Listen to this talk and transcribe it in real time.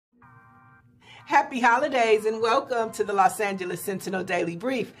Happy holidays and welcome to the Los Angeles Sentinel Daily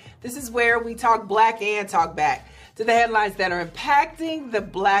Brief. This is where we talk black and talk back to the headlines that are impacting the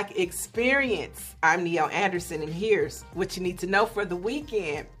black experience. I'm Niele Anderson, and here's what you need to know for the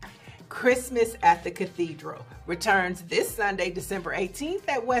weekend. Christmas at the Cathedral returns this Sunday, December 18th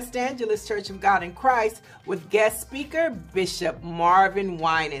at West Angeles Church of God in Christ with guest speaker Bishop Marvin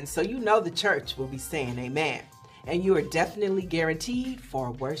Winans. So you know the church will be saying amen. And you are definitely guaranteed for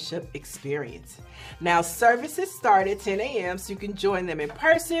a worship experience. Now, services start at 10 a.m. so you can join them in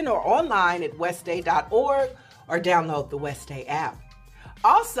person or online at westday.org or download the Westday app.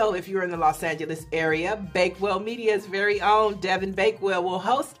 Also, if you're in the Los Angeles area, Bakewell Media's very own Devin Bakewell will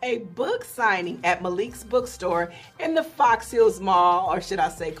host a book signing at Malik's Bookstore in the Fox Hills Mall, or should I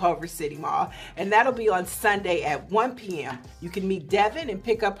say Culver City Mall, and that'll be on Sunday at 1 p.m. You can meet Devin and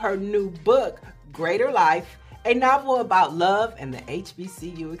pick up her new book, Greater Life, a novel about love and the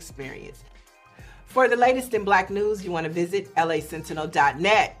HBCU experience. For the latest in black news, you want to visit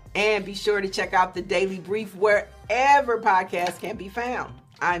lasentinel.net and be sure to check out the Daily Brief wherever podcasts can be found.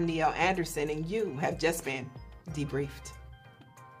 I'm Niele Anderson, and you have just been debriefed.